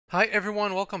Hi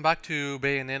everyone, welcome back to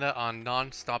Bayonetta on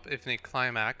Nonstop Infinite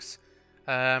Climax.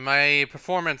 My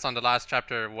performance on the last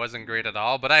chapter wasn't great at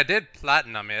all, but I did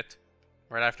platinum it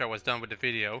right after I was done with the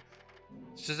video.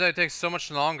 It's just that it takes so much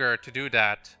longer to do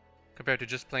that compared to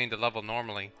just playing the level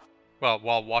normally. Well,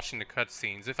 while watching the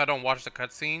cutscenes. If I don't watch the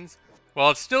cutscenes,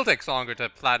 well, it still takes longer to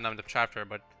platinum the chapter,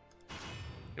 but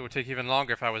it would take even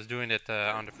longer if I was doing it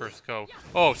on the first go.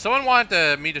 Oh, someone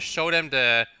wanted me to show them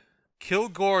the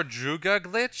Kilgore Druga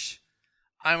glitch.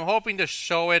 I'm hoping to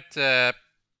show it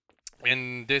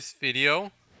in this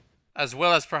video, as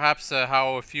well as perhaps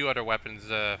how a few other weapons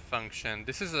function.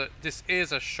 This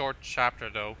is a short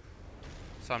chapter though,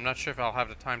 so I'm not sure if I'll have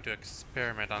the time to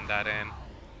experiment on that end.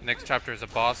 The next chapter is a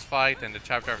boss fight, and the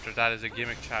chapter after that is a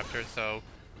gimmick chapter. So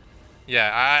yeah,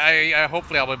 I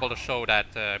hopefully I'll be able to show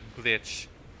that glitch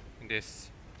in this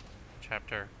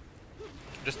chapter.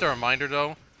 Just a reminder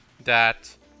though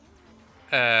that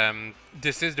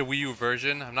this is the Wii U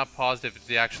version. I'm not positive if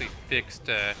they actually fixed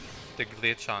the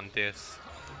glitch on this.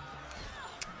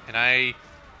 And I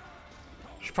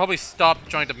should probably stop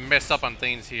trying to mess up on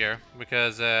things here,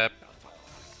 because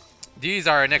these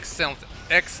are an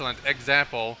excellent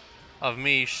example of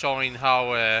me showing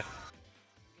how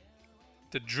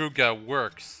the Druga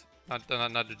works. Not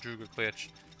the Druga glitch.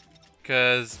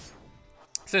 Because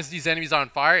since these enemies are on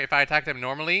fire, if I attack them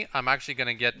normally, I'm actually going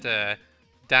to get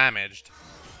damaged.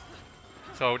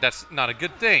 So that's not a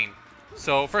good thing.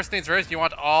 So first things first, you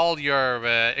want all your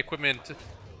equipment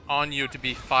on you to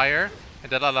be fire,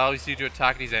 and that allows you to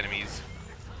attack these enemies.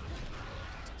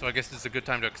 So I guess this is a good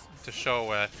time to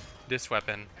show this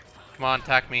weapon. Come on,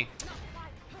 attack me.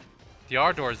 The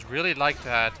R-doors really like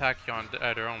to attack you on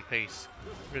their own pace.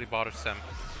 It really bothers them.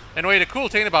 Anyway, the cool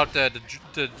thing about the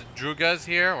Drugas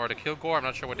here, or the Kilgore, I'm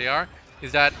not sure what they are,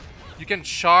 is that you can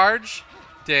charge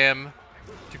them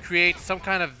to create some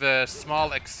kind of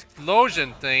small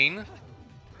explosion thing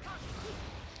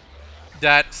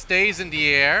that stays in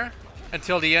the air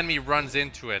until the enemy runs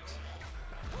into it.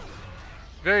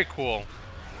 Very cool.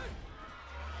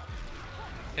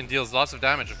 And deals lots of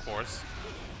damage, of course.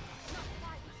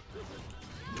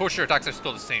 Torture attacks are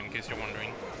still the same, in case you're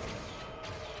wondering.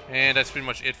 And that's pretty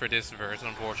much it for this verse,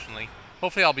 unfortunately.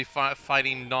 Hopefully I'll be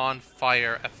fighting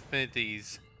non-fire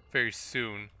affinities very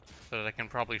soon, so that I can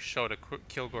probably show the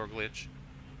Kilgore glitch.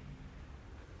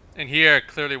 And here it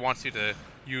clearly wants you to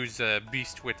use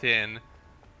Beast Within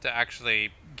to actually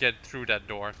get through that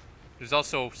door. There's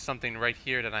also something right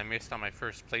here that I missed on my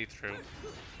first playthrough.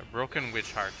 A broken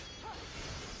witch heart.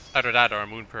 Either that or a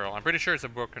moon pearl. I'm pretty sure it's a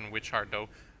broken witch heart though.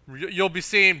 You'll be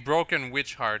seeing broken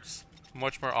witch hearts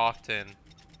much more often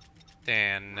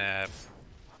than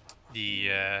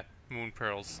the moon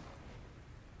pearls.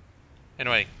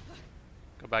 Anyway.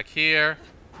 Go back here,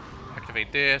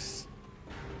 activate this,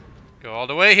 go all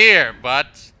the way here,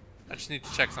 but I just need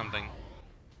to check something.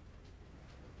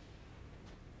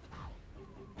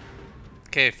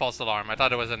 Okay, false alarm. I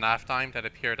thought it was a NAF time that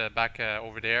appeared back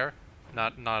over there.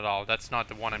 Not at all. That's not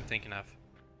the one I'm thinking of.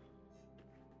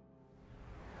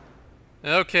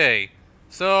 Okay,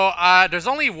 so there's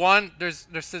only one. There's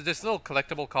this little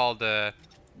collectible called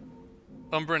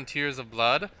Umber and Tears of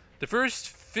Blood. The first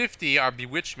 50 are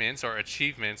bewitchments, or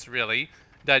achievements, really,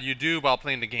 that you do while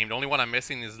playing the game. The only one I'm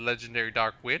missing is Legendary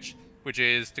Dark Witch, which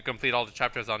is to complete all the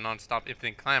chapters on Nonstop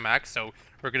Infinite Climax, so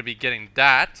we're going to be getting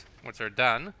that once they're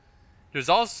done. There's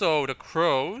also the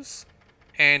Crows,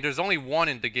 and there's only one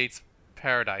in the Gates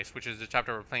Paradise, which is the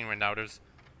chapter we're playing right now. There's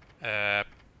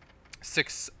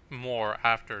 6 more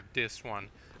after this one.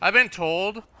 I've been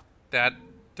told that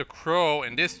the Crow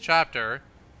in this chapter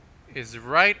is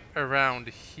right around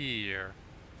here.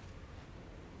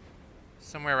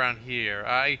 Somewhere around here.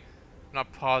 I'm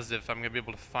not positive if I'm going to be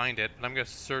able to find it, but I'm going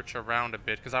to search around a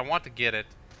bit because I want to get it.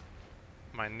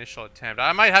 My initial attempt.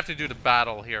 I might have to do the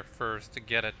battle here first to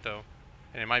get it though.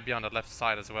 And it might be on the left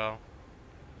side as well.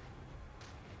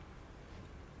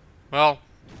 Well,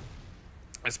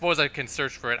 I suppose I can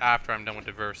search for it after I'm done with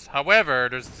the verse. However,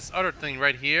 there's this other thing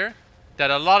right here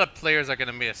that a lot of players are going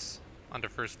to miss on their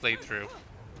first playthrough.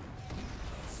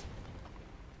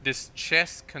 This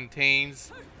chest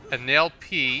contains an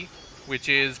LP, which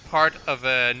is part of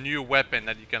a new weapon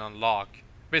that you can unlock.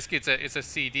 Basically, it's a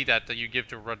CD that you give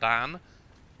to Rodan,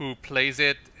 who plays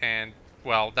it, and,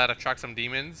 well, that attracts some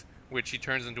demons, which he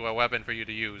turns into a weapon for you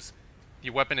to use. The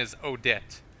weapon is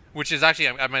Odette, which is actually,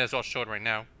 I might as well show it right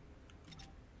now.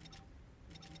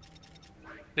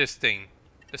 This thing.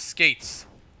 The skates.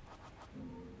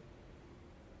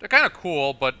 They're kind of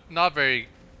cool, but not very...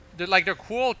 They're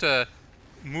cool to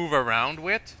move around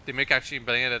with. They make actually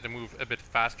Bayonetta to move a bit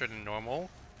faster than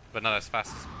normal, but not as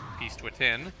fast as Beast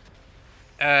Within.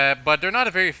 but they're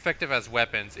not very effective as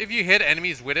weapons. If you hit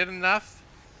enemies with it enough,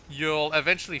 you'll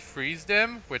eventually freeze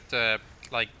them with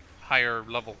like higher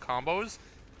level combos,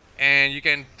 and you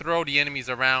can throw the enemies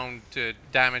around to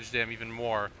damage them even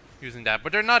more using that.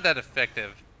 But they're not that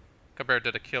effective compared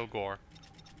to the Kilgore.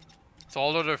 So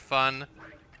although they're fun,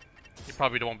 you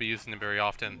probably won't be using them very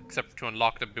often, except to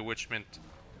unlock the bewitchment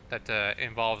that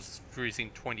involves freezing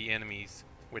 20 enemies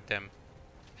with them.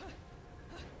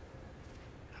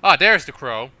 Ah, there's the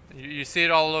crow. You see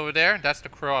it all over there? That's the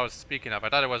crow I was speaking of. I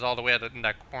thought it was all the way in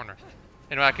that corner.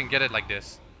 Anyway, I can get it like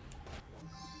this.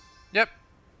 Yep.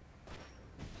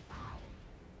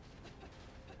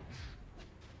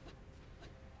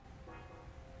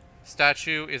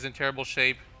 Statue is in terrible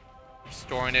shape.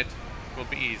 Restoring it will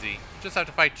be easy. Just have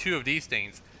to fight 2 of these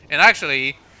things. And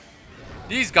actually,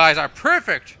 these guys are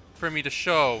perfect for me to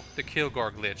show the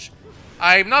Kilgore glitch.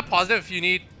 I'm not positive if you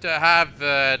need to have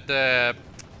the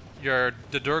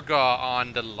Durga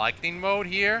on the lightning mode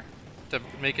here to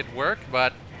make it work,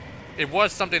 but it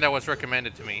was something that was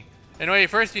recommended to me. Anyway,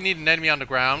 first you need an enemy on the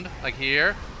ground, like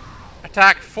here.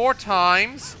 Attack 4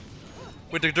 times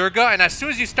with the Durga, and as soon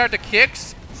as you start the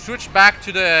kicks, switch back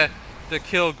to the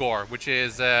Kilgore, which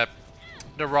is the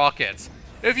rockets.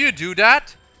 If you do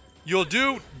that, you'll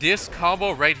do this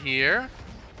combo right here,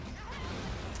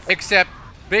 except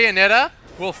Bayonetta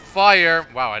will fire...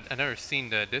 Wow, I've never seen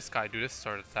this guy do this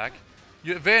sort of attack.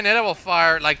 Bayonetta will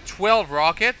fire like 12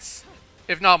 rockets,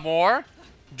 if not more,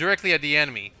 directly at the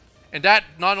enemy. And that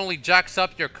not only jacks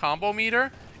up your combo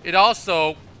meter, it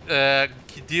also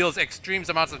deals extreme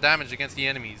amounts of damage against the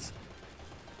enemies.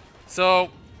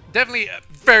 So, definitely a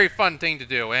very fun thing to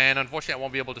do. And unfortunately, I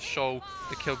won't be able to show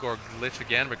the Kilgore glitch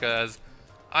again because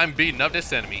I'm beating up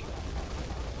this enemy.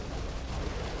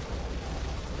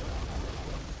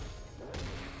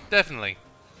 Definitely.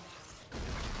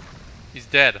 He's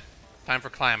dead. Time for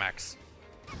Climax.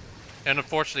 And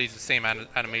unfortunately, it's the same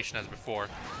animation as before.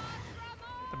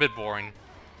 A bit boring.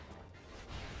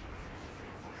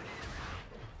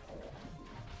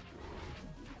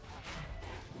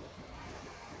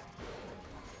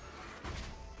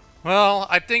 Well,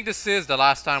 I think this is the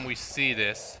last time we see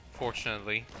this,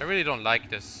 fortunately. I really don't like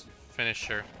this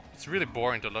finisher. It's really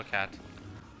boring to look at.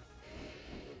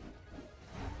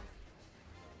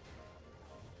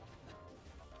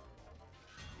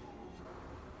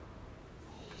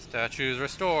 Statue is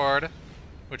restored,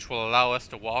 which will allow us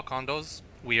to walk on those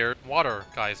weird water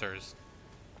geysers.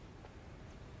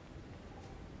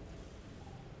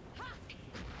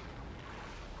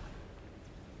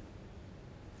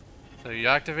 So you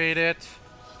activate it,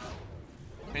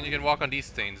 and you can walk on these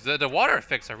things. The water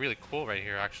effects are really cool right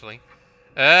here, actually.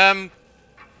 I'm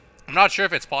not sure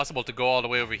if it's possible to go all the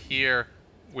way over here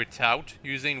without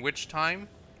using Witch Time.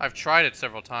 I've tried it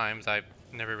several times. I've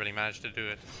never really managed to do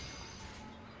it.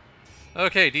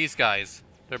 Okay, these guys.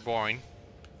 They're boring.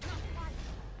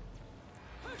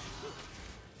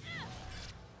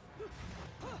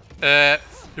 The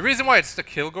reason why it's the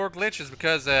Kilgore glitch is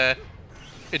because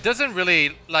it doesn't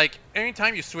really, like,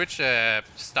 anytime you switch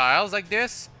styles like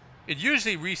this, it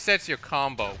usually resets your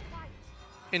combo.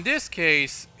 In this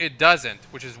case, it doesn't,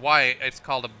 which is why it's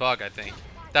called a bug, I think.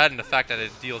 That and the fact that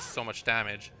it deals so much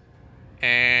damage.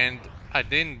 And I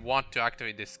didn't want to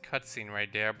activate this cutscene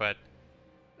right there, but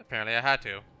apparently I had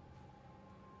to.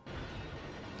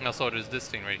 And also there's this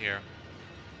thing right here.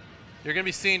 You're gonna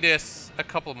be seeing this a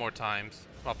couple more times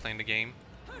while playing the game.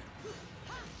 Okay,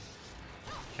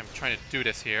 I'm trying to do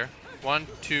this here. 1,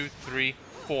 2, 3,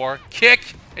 4.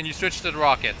 Kick! And you switch to the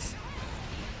rockets.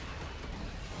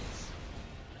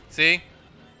 See?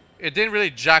 It didn't really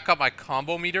jack up my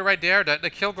combo meter right there. The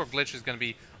Kilgore glitch is going to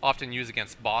be often used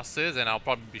against bosses, and I'll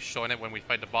probably be showing it when we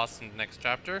fight the boss in the next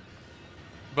chapter.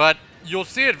 But you'll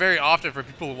see it very often for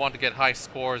people who want to get high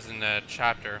scores in the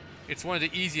chapter. It's one of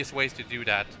the easiest ways to do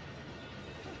that.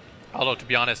 Although, to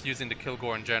be honest, using the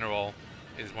Kilgore in general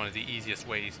is one of the easiest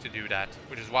ways to do that,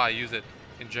 which is why I use it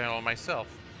in general myself.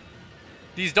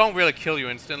 These don't really kill you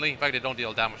instantly. In fact, they don't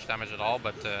deal that much damage at all,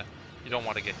 but you don't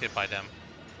want to get hit by them.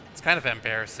 It's kind of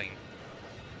embarrassing.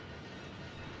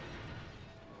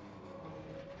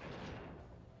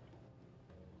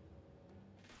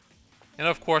 And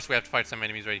of course, we have to fight some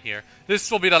enemies right here. This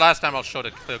will be the last time I'll show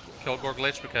the Kilgore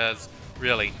glitch because,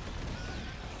 really...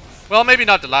 Well, maybe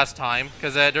not the last time,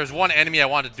 because there's one enemy I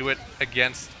want to do it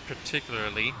against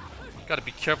particularly. Gotta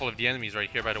be careful of the enemies right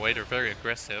here, by the way. They're very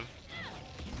aggressive.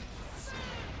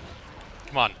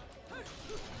 Come on.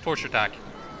 Torture attack.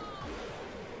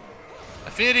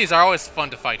 Affinities are always fun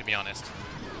to fight, to be honest.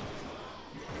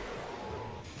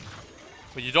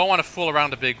 But you don't want to fool around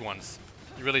the big ones.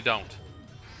 You really don't.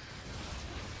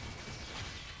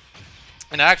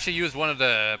 And I actually used one of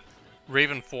the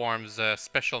Raven form's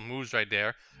special moves right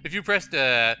there. If you press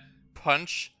the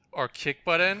punch or kick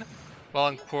button while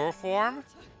in Crow form,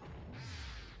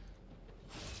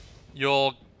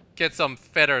 you'll get some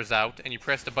feathers out, and you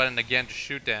press the button again to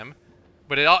shoot them.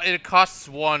 But it costs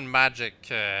one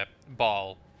magic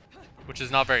ball, which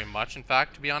is not very much, in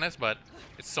fact, to be honest, but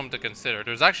it's something to consider.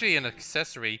 There's actually an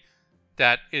accessory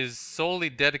that is solely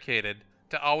dedicated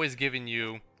to always giving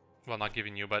you, well, not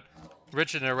giving you, but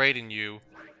regenerating you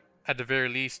at the very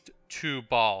least 2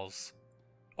 balls.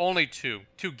 Only 2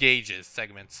 gauges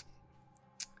segments.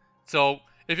 So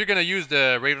if you're gonna use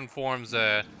the Raven form's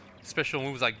special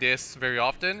moves like this very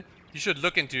often, you should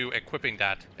look into equipping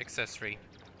that accessory,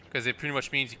 because it pretty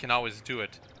much means you can always do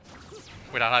it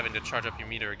without having to charge up your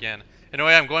meter again.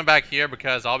 Anyway, I'm going back here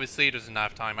because obviously it doesn't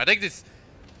have time. I think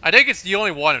it's the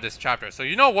only one of this chapter. So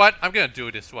you know what? I'm gonna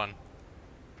do this one.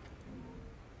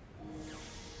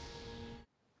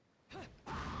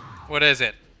 What is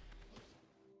it?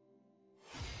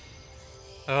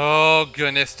 Oh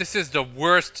goodness, this is the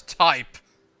worst type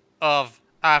of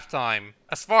halftime,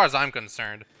 as far as I'm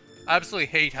concerned. I absolutely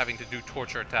hate having to do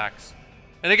torture attacks.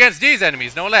 And against these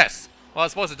enemies, no less. Well, I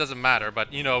suppose it doesn't matter,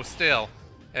 but, you know, still.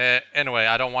 Anyway,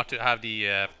 I don't want to have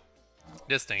the,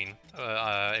 this thing,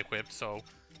 equipped, so...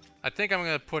 I think I'm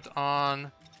gonna put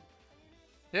on...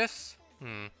 this?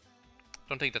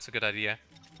 Don't think that's a good idea.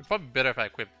 It'd probably be better if I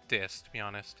equip this, to be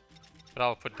honest. But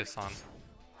I'll put this on.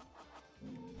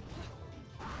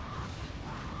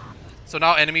 So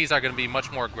now enemies are gonna be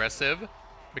much more aggressive.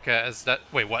 Because that...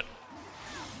 wait, what?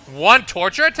 1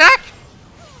 torture attack?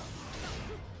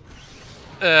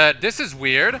 This is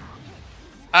weird.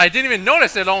 I didn't even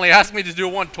notice it only asked me to do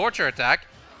 1 torture attack.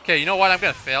 Okay, you know what? I'm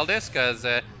gonna fail this, because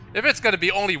if it's gonna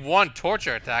be only 1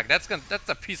 torture attack, that's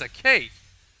a piece of cake.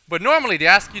 But normally they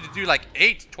ask you to do like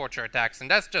 8 torture attacks, and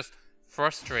that's just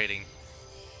frustrating.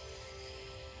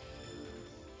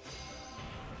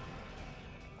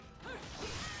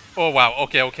 Oh wow,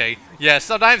 okay. Yeah,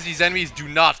 sometimes these enemies do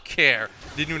not care.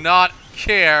 They do not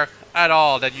care at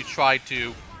all that you try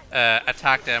to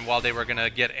attack them while they were gonna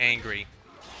get angry.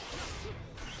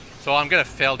 So I'm gonna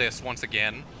fail this once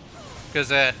again.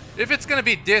 Because if it's gonna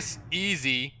be this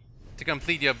easy to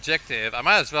complete the objective, I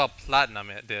might as well platinum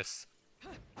this.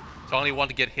 So I only want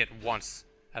to get hit once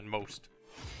at most.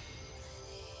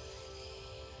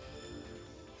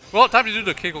 Well, time to do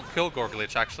the Kilgore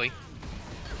glitch, actually.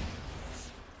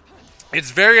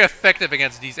 It's very effective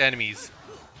against these enemies.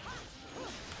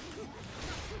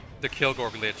 The Kilgore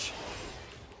glitch.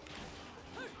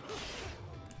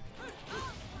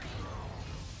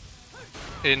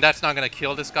 And that's not going to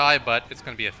kill this guy, but it's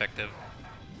going to be effective.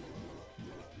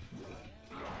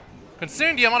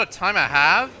 Considering the amount of time I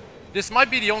have, this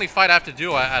might be the only fight I have to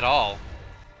do at all.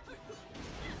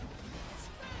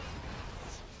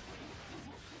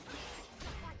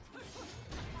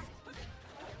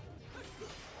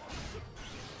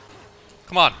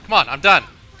 Come on, I'm done.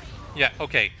 Yeah,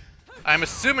 okay. I'm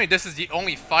assuming this is the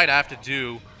only fight I have to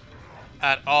do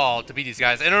at all to beat these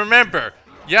guys. And remember,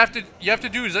 you have to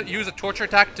use a torture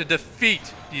attack to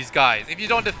defeat these guys. If you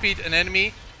don't defeat an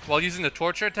enemy while using the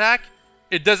torture attack,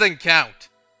 it doesn't count.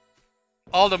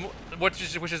 Which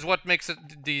is what makes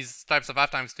these types of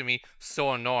half-times to me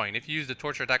so annoying. If you use the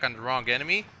torture attack on the wrong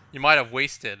enemy, you might have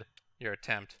wasted your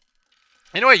attempt.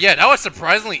 Anyway, yeah, that was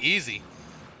surprisingly easy.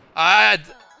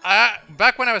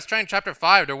 Back when I was trying Chapter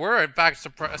 5, there were, in fact,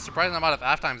 a surprising amount of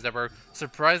half-times that were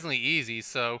surprisingly easy,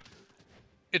 so...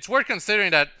 It's worth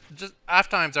considering that just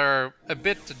half-times are a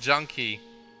bit janky,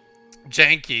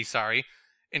 sorry,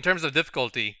 in terms of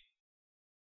difficulty.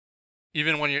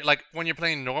 Even when you're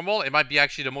playing normal, it might be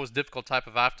actually the most difficult type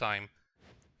of half-time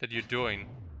that you're doing.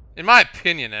 In my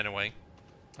opinion, anyway.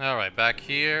 Alright, back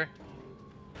here.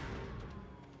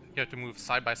 You have to move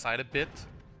side by side a bit.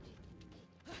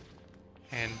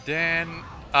 And then...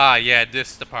 ah, yeah,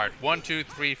 this is the part. 1, 2,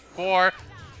 3, 4.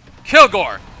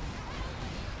 Kilgore!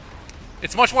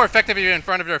 It's much more effective if you're in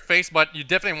front of their face, but you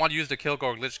definitely want to use the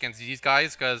Kilgore glitch against these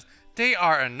guys, because they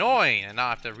are annoying. And now I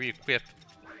have to re-equip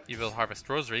Evil Harvest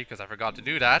Rosary, because I forgot to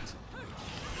do that.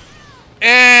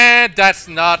 And that's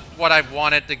not what I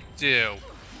wanted to do.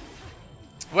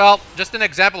 Well, just an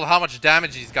example of how much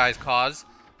damage these guys cause.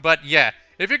 But yeah,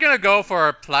 if you're going to go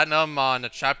for Platinum on a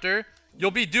chapter, you'll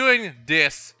be doing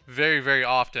this very, very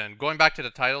often. Going back to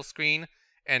the title screen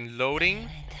and loading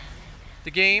the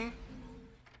game.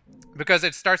 Because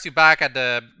it starts you back at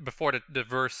before the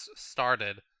verse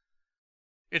started.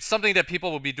 It's something that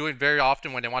people will be doing very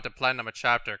often when they want to platinum a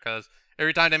chapter, because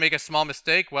every time they make a small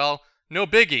mistake, well, no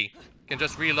biggie. You can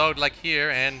just reload like here,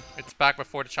 and it's back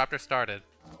before the chapter started.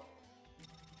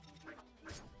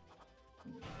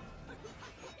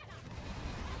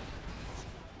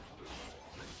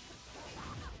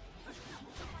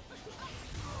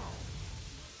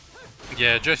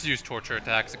 Yeah, just use torture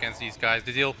attacks against these guys.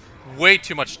 They deal way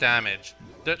too much damage.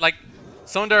 Like,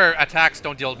 some of their attacks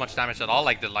don't deal much damage at all,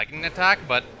 like the lightning attack,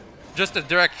 but just a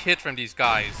direct hit from these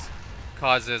guys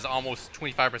causes almost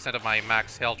 25% of my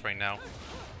max health right now.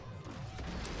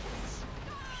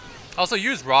 Also,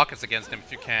 use rockets against them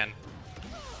if you can.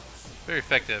 Very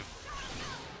effective.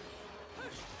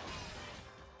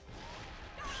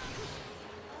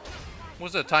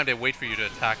 Most of the time they wait for you to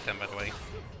attack them, by the way.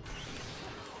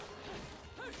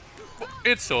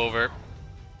 It's over.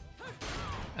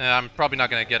 I'm probably not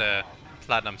going to get a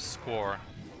platinum score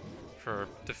for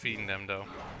defeating them, though.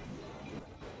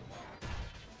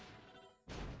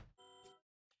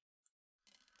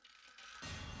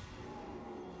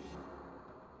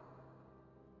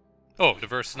 Oh, the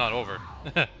verse is not over.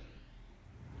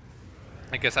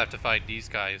 I guess I have to fight these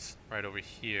guys right over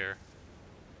here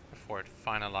before it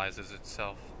finalizes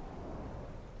itself.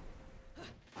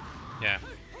 Yeah.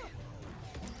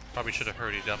 Probably should have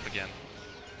hurried up again.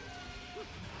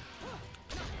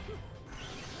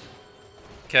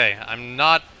 Okay, I'm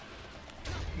not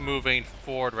moving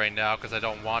forward right now because I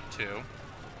don't want to.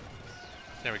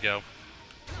 There we go.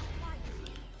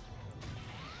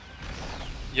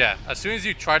 Yeah, as soon as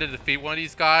you try to defeat one of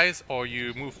these guys or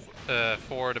you move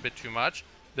forward a bit too much,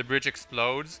 the bridge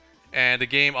explodes, and the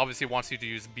game obviously wants you to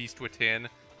use Beast Within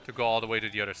to go all the way to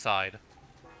the other side.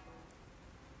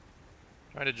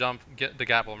 Trying to jump, get the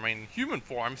gap while remaining in human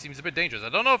form seems a bit dangerous. I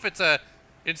don't know if it's a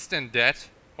instant death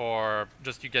or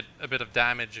just you get a bit of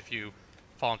damage if you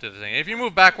fall into the thing. If you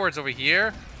move backwards over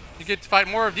here, you get to fight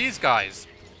more of these guys.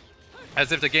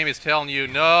 As if the game is telling you,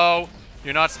 no,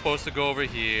 you're not supposed to go over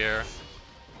here.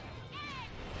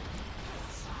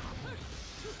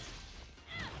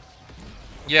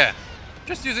 Yeah,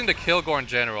 just using the Kilgore in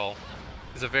general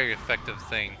is a very effective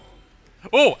thing.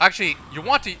 Oh, actually, you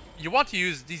want to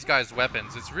use these guys'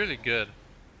 weapons. It's really good.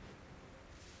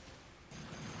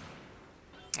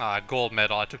 Gold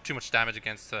medal. I took too much damage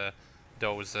against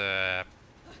those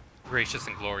Gracious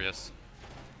and Glorious.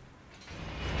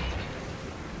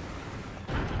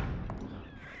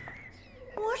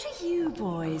 What are you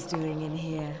boys doing in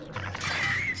here?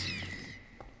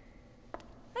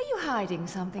 Are you hiding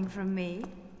something from me?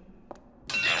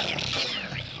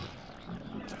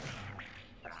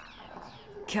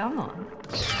 Come on.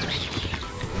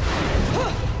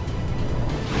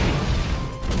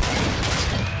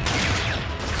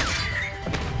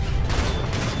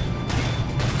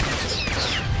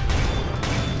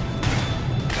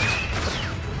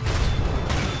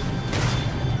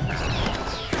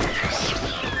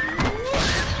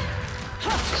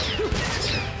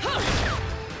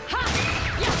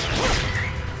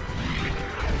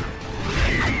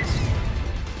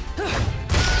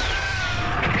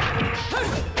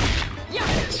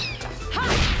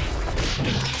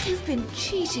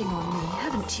 Cheating on me,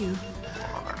 haven't you?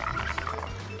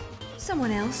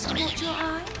 Someone else caught your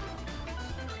eye?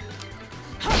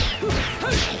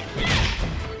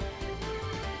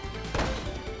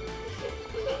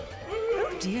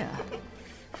 Oh dear.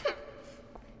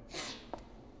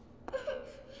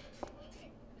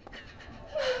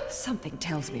 Something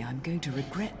tells me I'm going to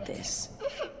regret this.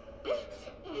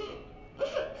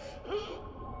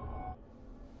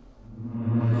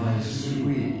 My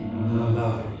sweet,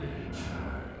 lovely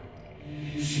child.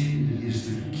 She is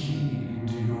the key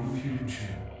to your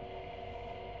future.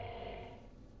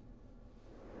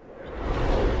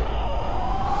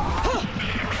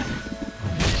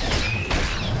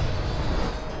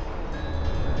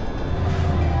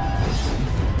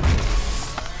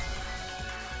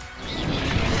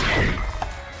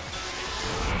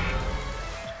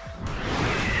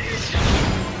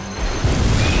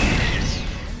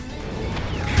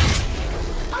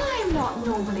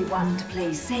 Normally one to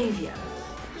play savior,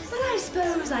 but I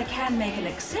suppose I can make an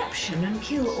exception and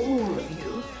kill all of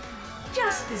you.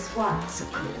 Just this once,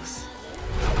 of course.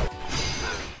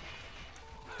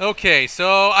 Okay,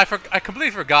 so I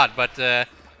completely forgot, but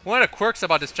one of the quirks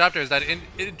about this chapter is that it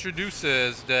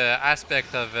introduces the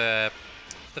aspect of the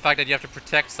fact that you have to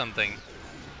protect something.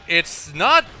 It's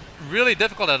not really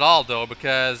difficult at all, though,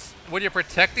 because what you're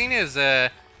protecting is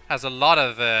has a lot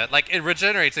of like, it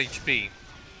regenerates HP.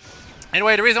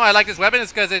 Anyway, the reason why I like this weapon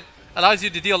is because it allows you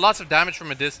to deal lots of damage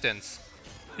from a distance,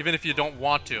 even if you don't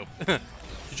want to. You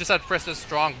just have to press this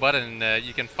strong button and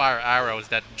you can fire arrows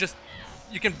that just...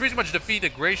 You can pretty much defeat the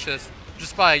Gracious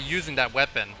just by using that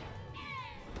weapon.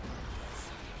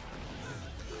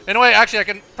 Anyway, actually I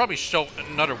can probably show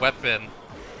another weapon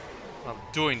of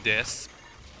doing this,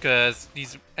 because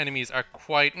these enemies are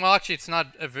quite... Well, actually it's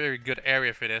not a very good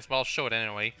area for this, but I'll show it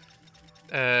anyway.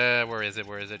 Where is it?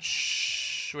 Where is it?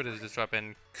 Shh. What is this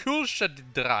weapon?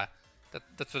 Kulshadra.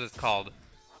 That's what it's called.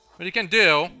 What you can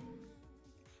do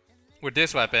with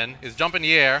this weapon is jump in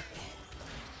the air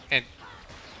and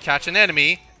catch an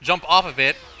enemy, jump off of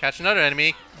it, catch another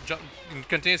enemy, jump, and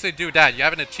continuously do that. You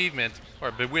have an achievement or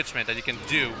a bewitchment that you can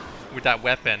do with that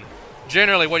weapon.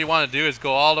 Generally, what you want to do is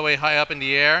go all the way high up in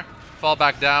the air, fall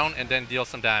back down, and then deal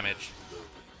some damage.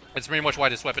 That's pretty much why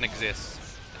this weapon exists.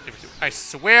 I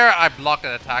swear I blocked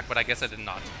that attack, but I guess I did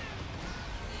not.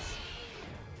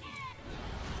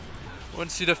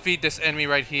 Once you defeat this enemy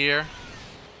right here,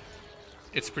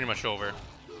 it's pretty much over.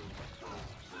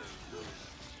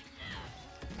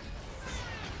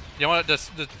 You want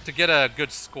to get a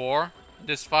good score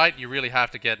this fight, you really have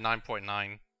to get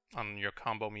 9.9 on your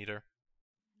combo meter.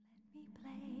 Let me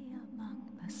play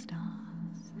among the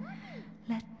stars.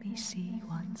 Let me see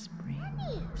what spring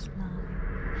is like.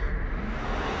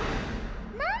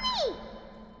 Mommy!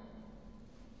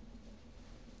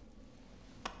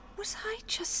 Was I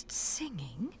just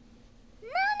singing?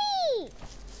 Mommy!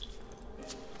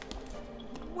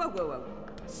 Whoa, whoa, whoa.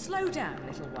 Slow down,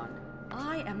 little one.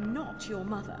 I am not your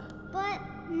mother. But,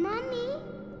 Mommy...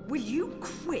 Will you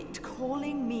quit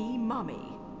calling me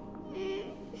Mummy?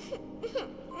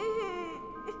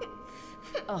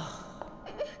 Oh.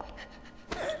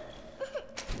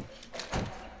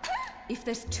 If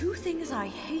there's two things I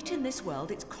hate in this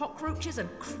world, it's cockroaches and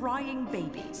crying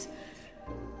babies.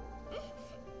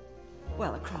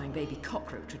 Well, a crying baby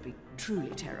cockroach would be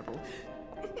truly terrible.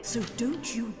 So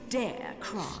don't you dare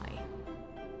cry.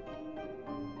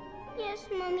 Yes,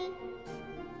 Mommy.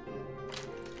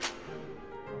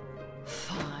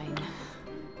 Fine.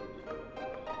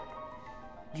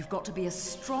 You've got to be a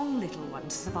strong little one to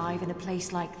survive in a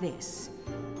place like this.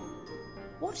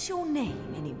 What's your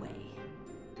name, anyway?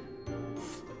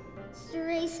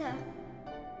 Teresa.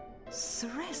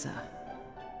 Cereza?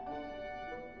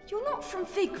 You're not from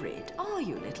Vigrid, are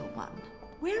you, little one?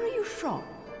 Where are you from?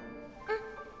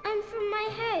 I'm from my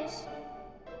house.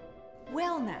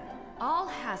 Well now, I'll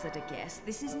hazard a guess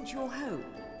this isn't your home.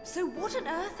 So what on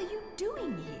earth are you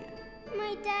doing here?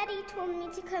 My daddy told me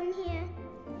to come here.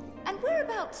 And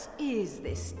whereabouts is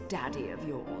this daddy of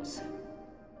yours?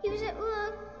 He was at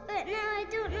work, but now I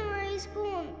don't know where he's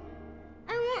gone.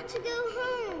 I want to go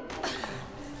home.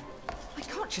 I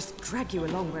can't just drag you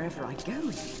along wherever I go,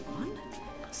 little one.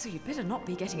 So you'd better not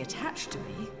be getting attached to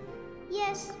me.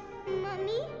 Yes,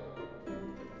 Mummy?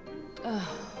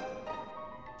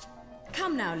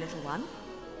 Come now, little one.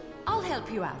 I'll help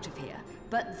you out of here,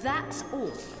 but that's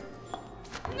all.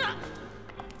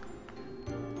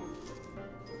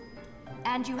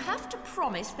 And you have to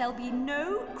promise there'll be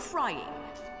no crying.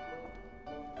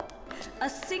 A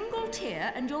single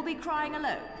tear and you'll be crying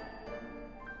alone.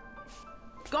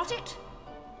 Got it?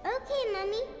 Okay,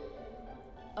 Mummy.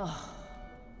 Oh.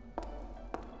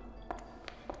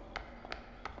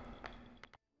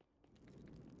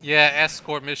 Yeah,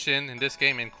 escort mission in this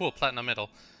game, and cool, platinum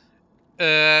medal.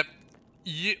 Cereza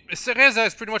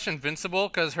is pretty much invincible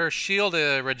because her shield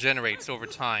regenerates over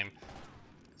time.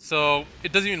 So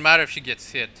it doesn't even matter if she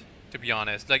gets hit, to be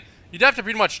honest. Like, you'd have to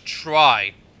pretty much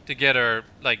try to get her,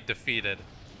 like, defeated.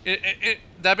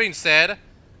 That being said,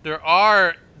 there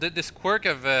are this quirk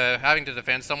of having to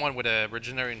defend someone with a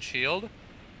regenerating shield.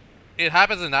 It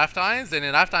happens in half times, and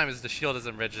in half times the shield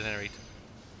doesn't regenerate.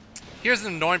 Here's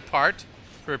an annoying part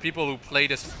for people who play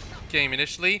this game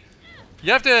initially.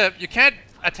 You can't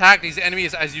attack these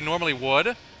enemies as you normally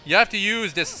would. You have to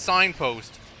use this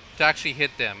signpost to actually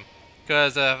hit them,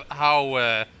 because of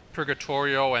how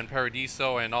Purgatorio and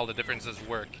Paradiso and all the differences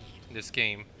work in this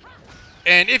game.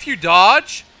 And if you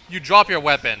dodge, you drop your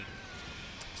weapon.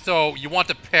 So you want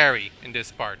to parry in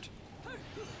this part.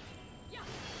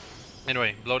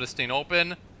 Anyway, blow this thing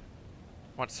open. I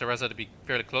want Cereza to be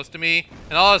fairly close to me.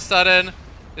 And all of a sudden,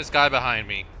 this guy behind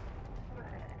me.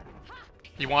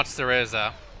 He wants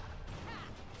Cereza.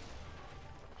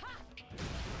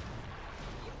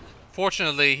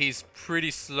 Fortunately, he's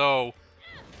pretty slow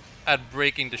at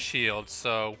breaking the shield,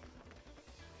 so...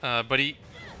 but he...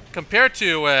 Compared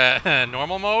to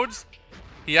normal modes,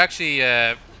 he actually,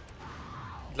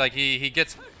 like, he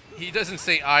doesn't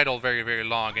stay idle very, very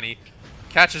long, and he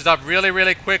catches up really,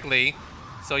 really quickly,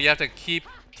 so you have to keep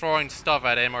throwing stuff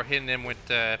at him or hitting him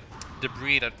with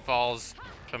debris that falls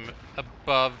from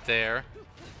above there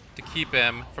to keep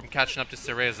him from catching up to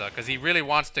Cereza, because he really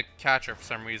wants to catch her for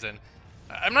some reason.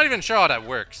 I'm not even sure how that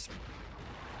works.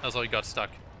 That's how he got stuck.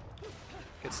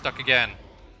 Get stuck again.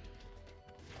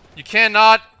 You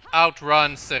cannot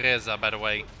outrun Cereza, by the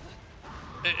way.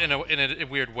 In a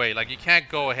weird way. Like, you can't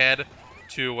go ahead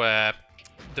to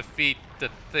defeat the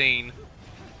thing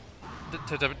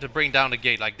to bring down the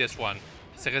gate like this one,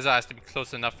 Cereza has to be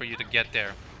close enough for you to get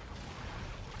there.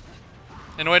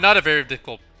 Anyway, not a very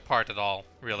difficult part at all,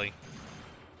 really.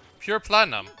 Pure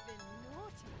platinum.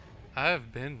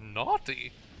 I've been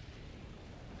naughty.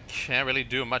 Can't really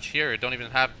do much here. Don't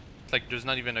even have, like, there's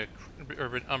not even a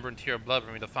Umbran tier of blood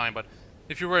for me to find, but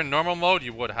if you were in normal mode,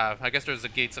 you would have. I guess there's the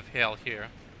gates of hell here.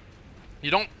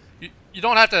 You don't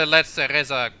have to let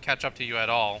Cereza catch up to you at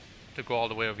all to go all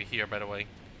the way over here, by the way.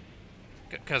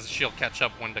 Because she'll catch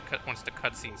up when once the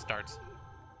cutscene starts.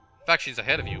 In fact, she's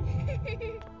ahead of you.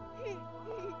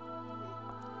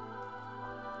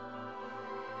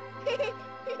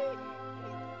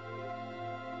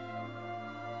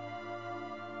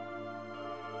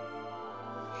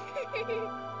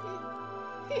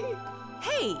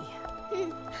 Hey!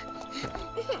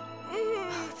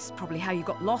 This is probably how you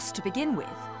got lost to begin with.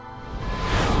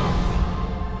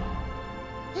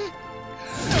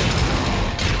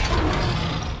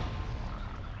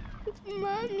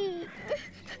 Mommy.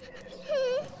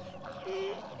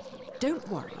 Don't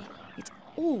worry. It's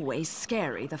always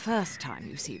scary the first time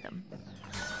you see them.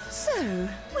 So,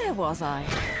 where was I?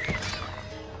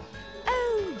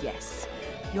 Oh, yes.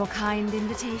 Your kind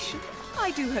invitation.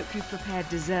 I do hope you've prepared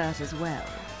dessert as well.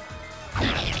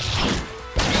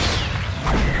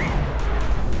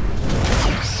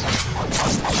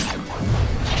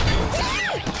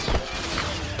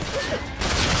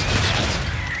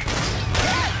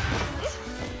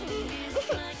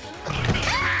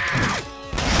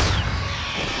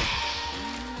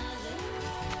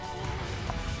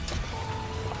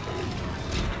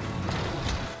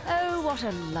 Oh, what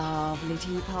a lovely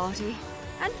tea party.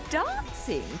 And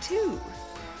dancing, too.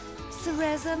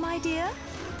 Cereza, my dear,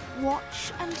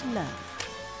 watch and learn.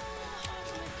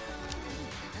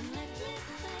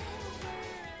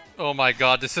 Oh my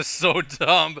god, this is so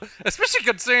dumb. Especially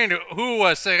considering who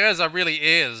Cereza really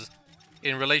is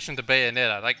in relation to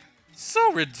Bayonetta. Like,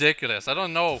 so ridiculous. I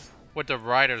don't know what the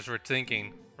writers were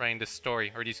thinking writing this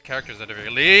story, or these characters at the very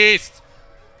least.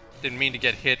 Didn't mean to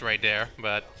get hit right there,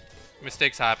 but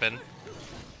mistakes happen.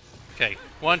 Okay,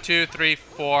 1, 2, 3,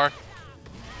 4.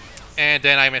 And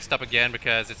then I messed up again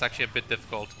because it's actually a bit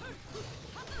difficult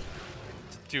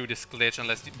to do this glitch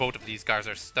unless both of these guys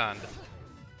are stunned.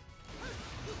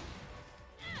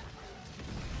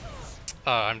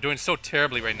 I'm doing so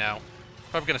terribly right now.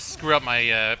 Probably gonna screw up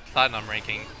my platinum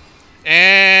ranking.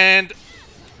 And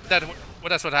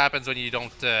that's what happens when you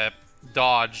don't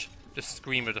dodge the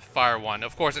scream of the fire one.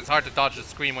 Of course, it's hard to dodge the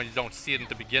scream when you don't see it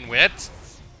to begin with.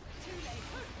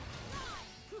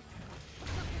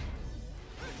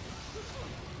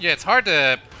 Yeah, it's hard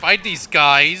to fight these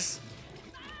guys,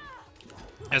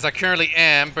 as I currently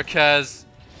am, because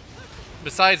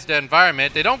besides the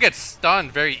environment, they don't get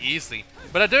stunned very easily.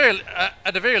 But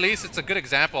at the very least, it's a good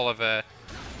example of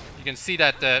you can see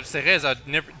that Cereza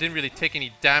didn't really take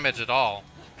any damage at all,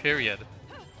 period.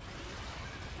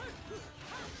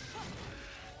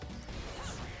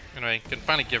 Anyway, can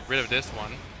finally get rid of this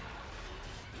one.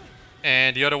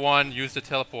 And the other one used the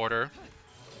teleporter.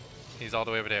 He's all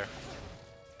the way over there.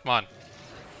 Come on.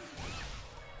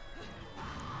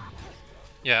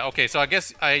 Yeah, okay, so I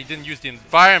guess I didn't use the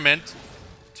environment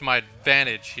to my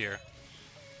advantage here.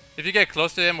 If you get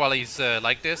close to him while he's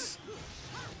like this,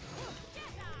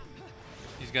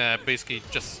 he's gonna basically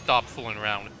just stop fooling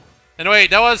around. Anyway,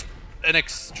 that was an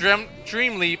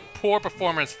extremely poor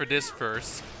performance for this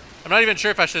verse. I'm not even sure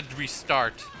if I should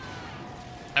restart.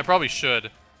 I probably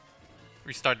should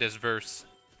restart this verse,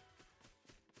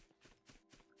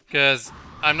 because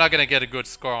I'm not gonna get a good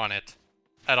score on it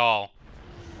at all.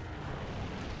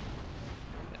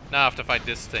 Now I have to fight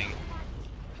this thing.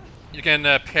 You can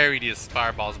parry these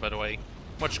fireballs, by the way.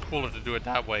 Much cooler to do it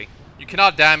that way. You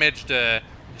cannot damage the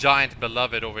giant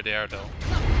beloved over there, though.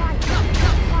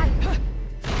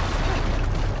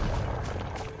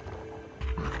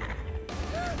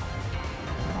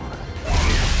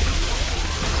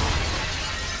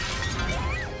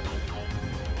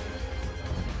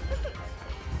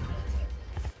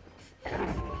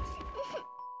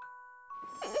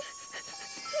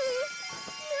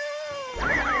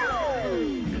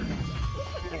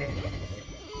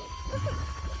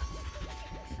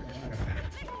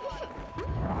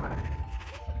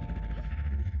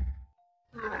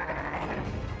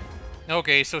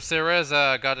 Okay, so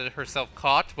Cereza got herself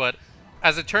caught, but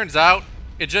as it turns out,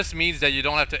 it just means that you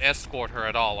don't have to escort her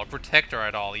at all, or protect her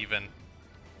at all, even.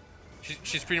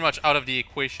 She's pretty much out of the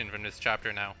equation from this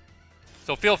chapter now.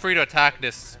 So feel free to attack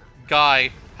this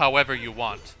guy however you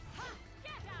want.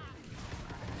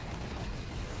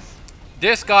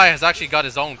 This guy has actually got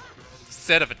his own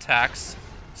set of attacks,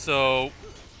 so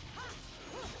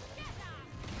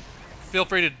feel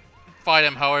free to fight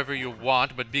him however you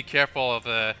want, but be careful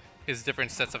of his different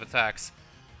sets of attacks.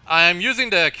 I'm using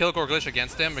the kill core glitch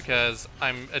against him because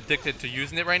I'm addicted to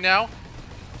using it right now.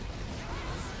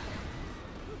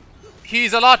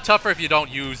 He's a lot tougher if you don't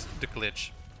use the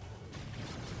glitch.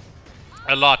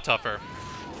 A lot tougher.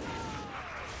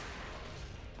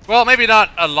 Well, maybe not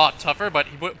a lot tougher, but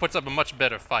he puts up a much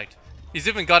better fight. He's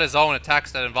even got his own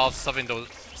attacks that involves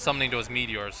summoning those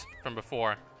meteors from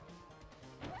before.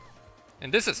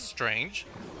 And this is strange.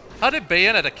 How did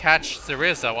Bayonetta catch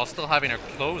Cereza while still having her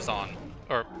clothes on?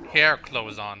 Or hair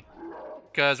clothes on?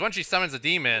 Because when she summons a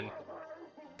demon,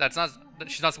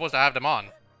 she's not supposed to have them on.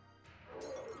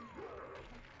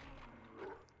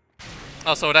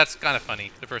 Also, that's kind of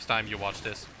funny, the first time you watch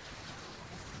this.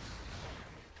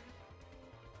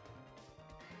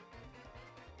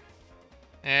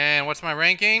 And what's my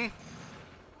ranking?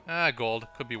 Gold.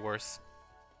 Could be worse.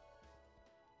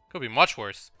 Could be much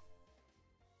worse.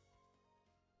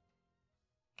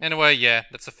 Anyway, yeah,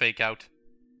 that's a fake out.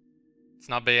 It's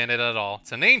not Bayonetta at all.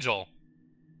 It's an angel.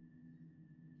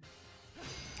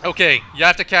 Okay, you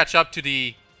have to catch up to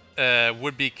the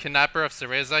would-be kidnapper of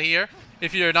Cereza here.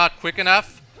 If you're not quick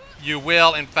enough, you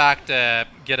will, in fact,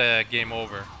 get a game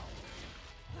over.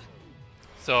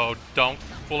 So, don't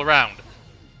fool around.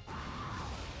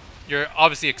 You're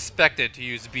obviously expected to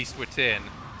use Beast Within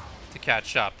to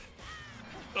catch up.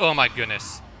 Oh my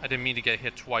goodness. I didn't mean to get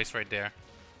hit twice right there.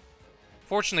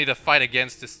 Fortunately, the fight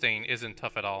against this thing isn't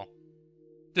tough at all.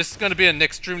 This is going to be an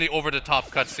extremely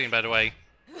over-the-top cutscene, by the way.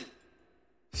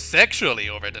 Sexually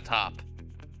over-the-top.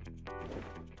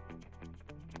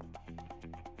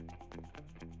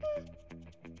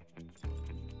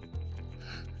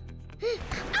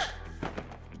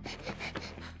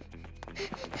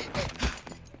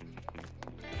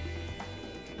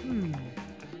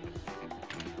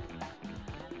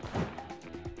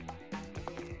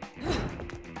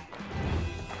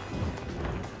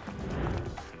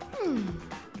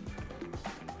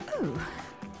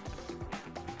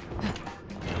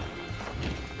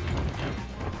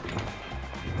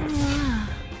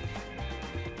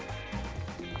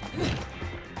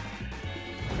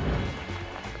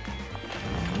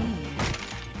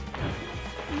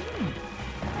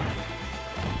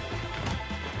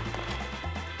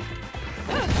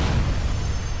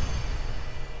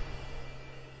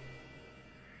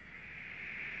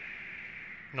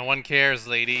 No one cares,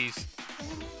 ladies.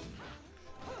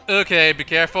 Okay, be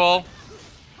careful.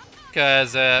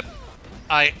 Because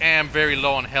I am very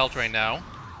low on health right now.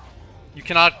 You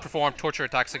cannot perform torture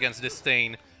attacks against this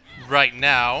thing right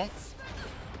now.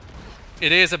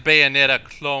 It is a Bayonetta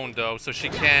clone, though, so she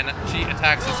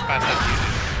attacks as fast as you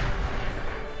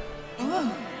do.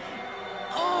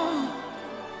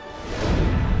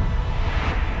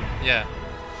 Yeah.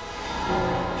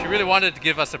 She really wanted to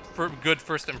give us a good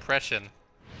first impression.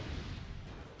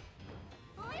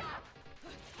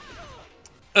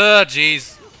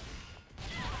 Jeez.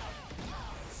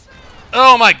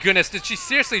 Oh my goodness, did she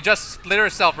seriously just split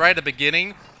herself right at the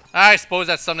beginning? I suppose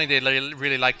that's something they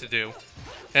really like to do.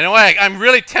 Anyway, I'm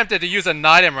really tempted to use an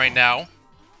item right now.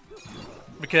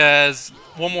 Because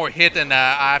one more hit and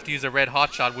I have to use a red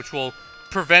hotshot, which will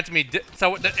prevent me...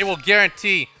 So it will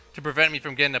guarantee to prevent me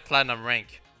from getting the platinum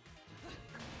rank.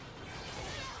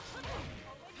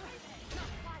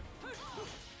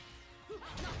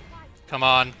 Come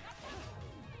on.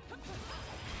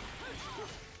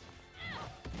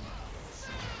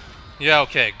 Yeah,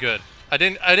 okay, good. I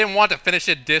didn't want to finish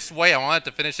it this way. I wanted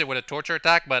to finish it with a torture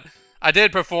attack, but I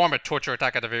did perform a torture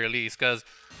attack at the very least, because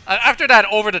after that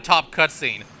over-the-top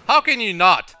cutscene, how can you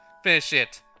not finish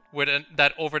it with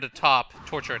that over-the-top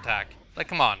torture attack? Like,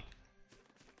 come on.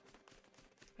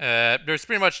 There's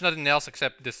pretty much nothing else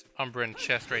except this Umbran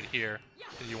chest right here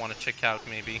that you want to check out,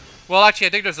 maybe. Well, actually, I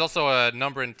think there's also a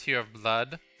Umbran Tear of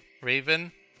Blood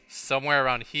Raven somewhere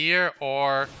around here,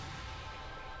 or...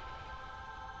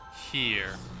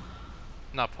 here.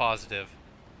 Not positive.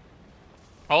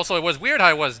 Also, it was weird how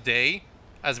it was day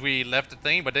as we left the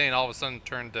thing, but then all of a sudden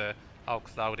turned all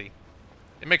cloudy.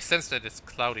 It makes sense that it's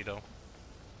cloudy, though.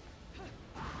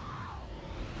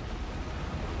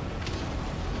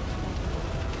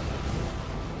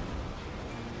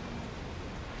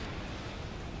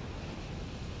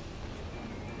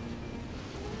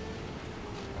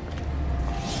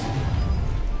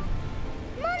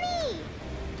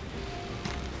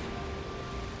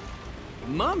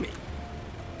 Mommy?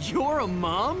 You're a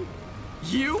mom?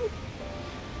 You?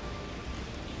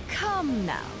 Come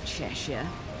now, Cheshire.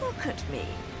 Look at me.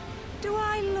 Do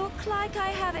I look like I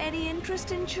have any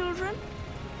interest in children?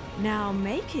 Now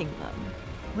making them,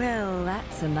 well,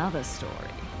 that's another story.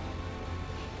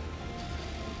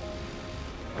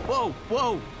 Whoa,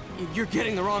 whoa! You're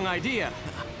getting the wrong idea.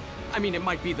 I mean, it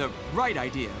might be the right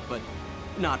idea, but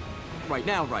not right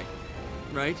now,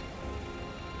 right?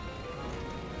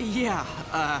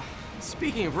 Yeah,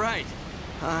 speaking of right,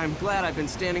 I'm glad I've been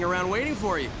standing around waiting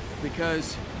for you,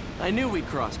 because I knew we'd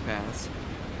cross paths.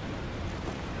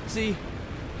 See,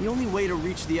 the only way to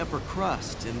reach the upper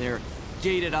crust and their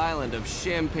gated island of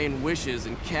champagne wishes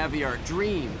and caviar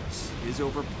dreams is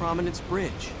over Prominence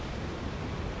Bridge.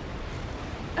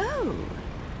 Oh,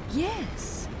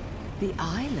 yes. The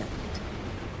island.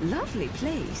 Lovely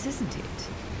place, isn't it?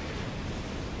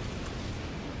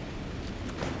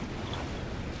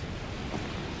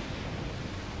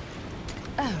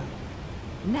 Oh,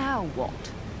 now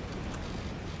what?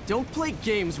 Don't play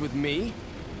games with me.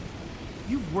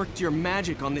 You've worked your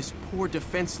magic on this poor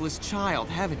defenseless child,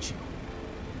 haven't you?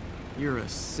 You're a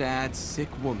sad, sick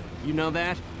woman. You know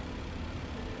that?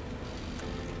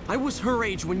 I was her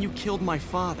age when you killed my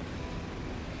father.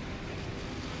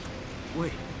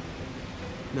 Wait.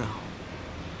 No.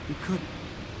 You couldn't.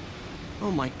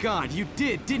 Oh my God, you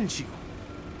did, didn't you?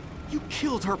 You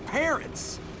killed her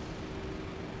parents!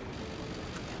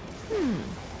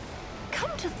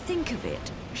 Come to think of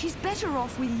it, she's better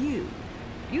off with you.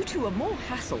 You two are more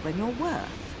hassle than you're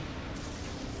worth.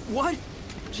 What?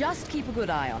 Just keep a good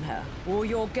eye on her, or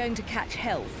you're going to catch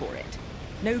hell for it.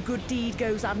 No good deed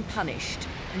goes unpunished,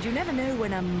 and you never know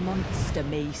when a monster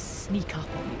may sneak up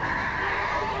on you.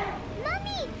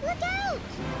 Mummy, look out!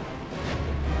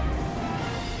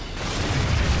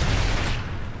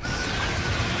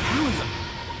 How in the...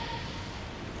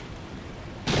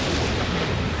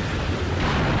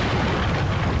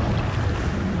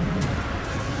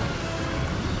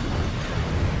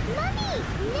 Mummy,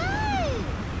 no!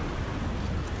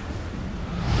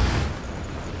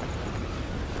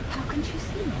 How can she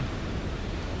see me?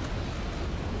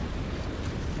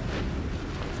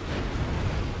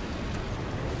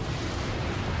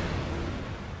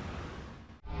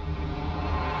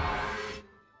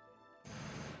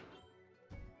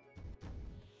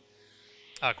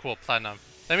 Ah, cool, platinum.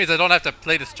 That means I don't have to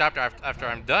play this chapter after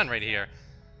I'm done right here.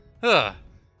 Ugh.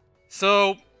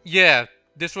 So, yeah,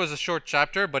 this was a short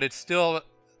chapter, but it still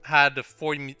had the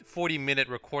 40-minute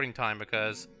recording time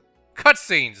because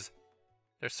cutscenes!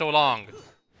 They're so long.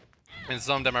 And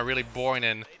some of them are really boring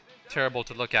and terrible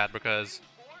to look at because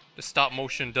the stop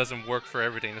motion doesn't work for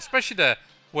everything. Especially the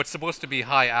what's supposed to be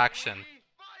high action.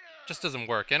 Just doesn't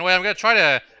work. Anyway, I'm gonna try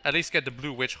to at least get the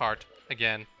blue witch heart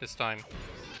again this time.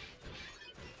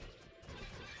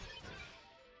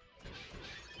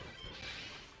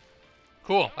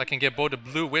 Cool, I can get both the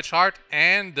blue witch heart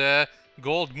and the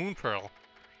gold moon pearl.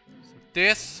 So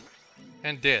this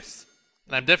and this.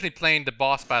 And I'm definitely playing the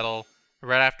boss battle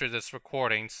right after this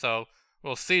recording, so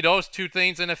we'll see those two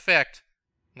things in effect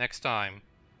next time.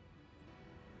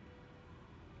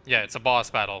 Yeah, it's a boss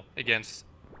battle against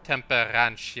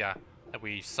Temperancia that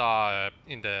we saw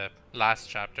in the last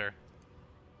chapter.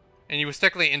 And he was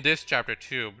technically in this chapter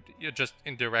too, but just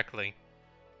indirectly.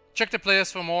 Check the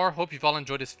playlist for more. Hope you've all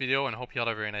enjoyed this video and hope you all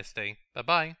have a very nice day.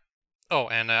 Bye-bye. Oh,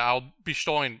 and I'll be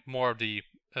showing more of the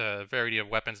variety of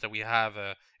weapons that we have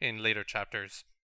in later chapters.